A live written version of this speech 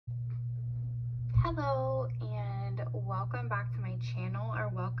Hello and welcome back to my channel, or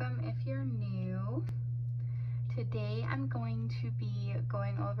welcome if you're new. Today I'm going to be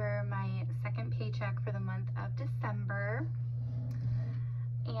going over my second paycheck for the month of December,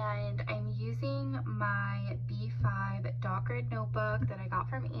 and I'm using my B5 dot grid notebook that I got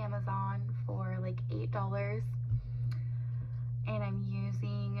from Amazon for like $8, and I'm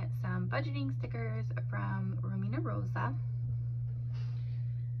using some budgeting stickers from Romina Rossa.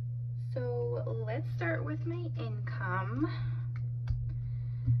 So let's start with my income.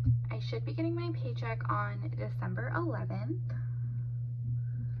 I should be getting my paycheck on December 11th,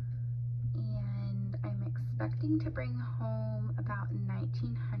 and I'm expecting to bring home about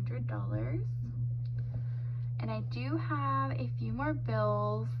 $1,900. And I do have a few more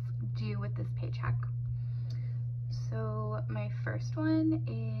bills due with this paycheck. So my first one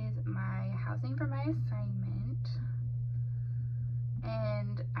is my housing for my assignment.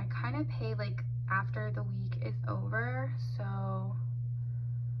 And I kind of pay like after the week is over, so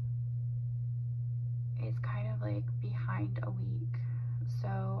it's kind of like behind a week.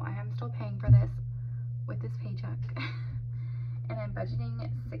 So I am still paying for this with this paycheck. And I'm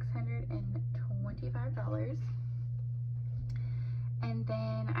budgeting $625. And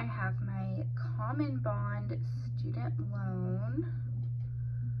then I have my Common Bond student loan.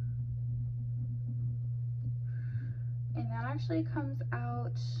 And that actually comes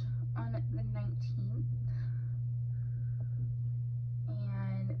out on the 19th.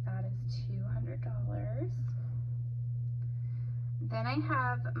 And that is $200. Then I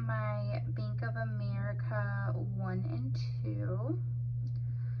have my Bank of America 1 and 2.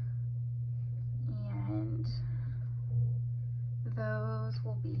 And those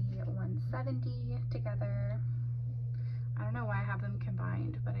will be $170 together. I don't know why I have them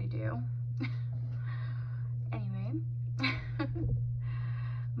combined, but I do. Anyway.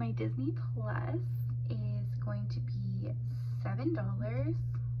 My Disney Plus is going to be $7, and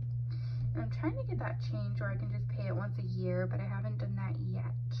I'm trying to get that changed where I can just pay it once a year, but I haven't done that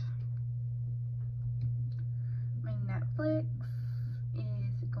yet. My Netflix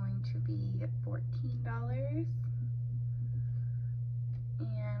is going to be $14,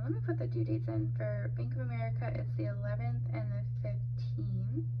 and let me put the due dates in. For Bank of America, it's the 11th and the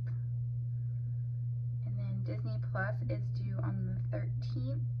 15th. Disney Plus is due on the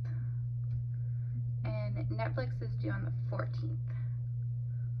 13th, and Netflix is due on the 14th.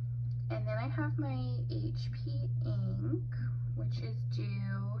 And then I have my HP Ink, which is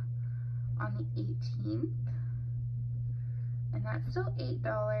due on the 18th, and that's still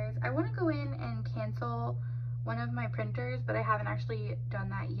 $8. I want to go in and cancel one of my printers, but I haven't actually done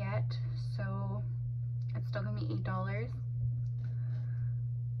that yet, so it's still gonna be $8.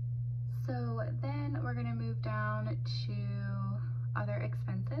 So then we're gonna move down to other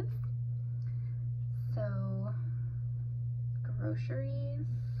expenses. So groceries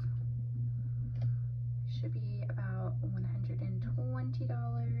should be about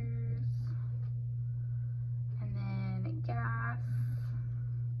 $120. And then gas,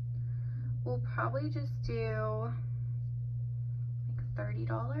 we'll probably just do like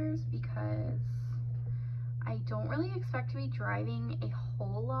 $30 because I don't really expect to be driving a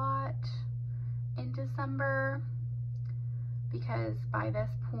whole lot in December, because by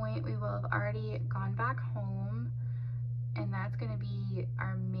this point we will have already gone back home, and that's going to be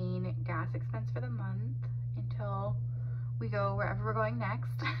our main gas expense for the month until we go wherever we're going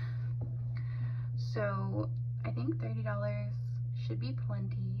next. So I think $30 should be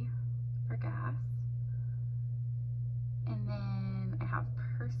plenty for gas. And then I have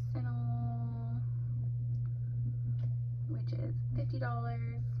personal, which is $50,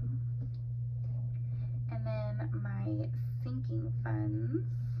 and then my sinking funds,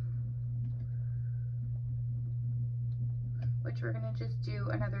 which we're gonna just do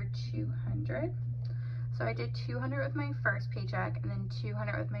another $200. So I did $200 with my first paycheck and then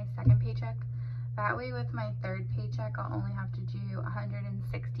 $200 with my second paycheck. That way with my third paycheck, I'll only have to do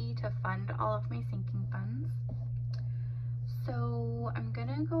 $160 to fund all of my sinking funds. So I'm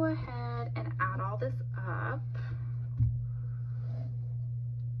gonna go ahead and add all this up.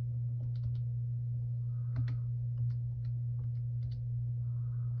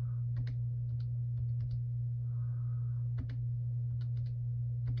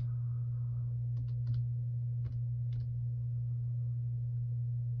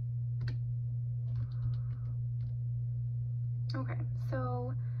 Okay,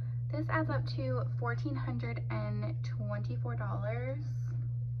 so this adds up to $1,424.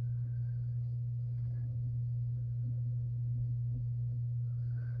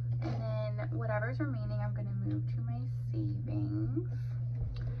 And then whatever's remaining, I'm gonna move to my savings.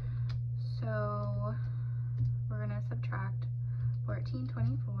 So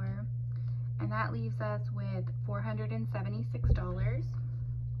that leaves us with $476.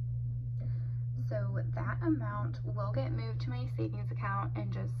 So that amount will get moved to my savings account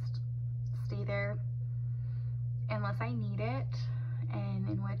and just stay there unless I need it, and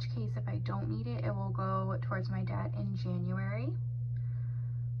in which case, if I don't need it, it will go towards my debt in January.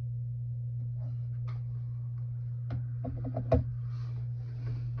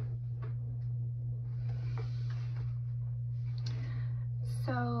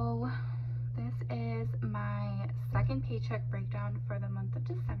 So this is my second paycheck breakdown for the month of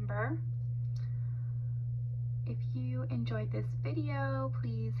December. If you enjoyed this video,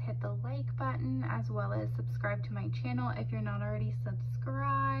 please hit the like button as well as subscribe to my channel if you're not already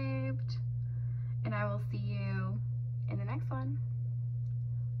subscribed. And I will see you in the next one.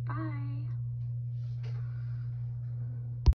 Bye.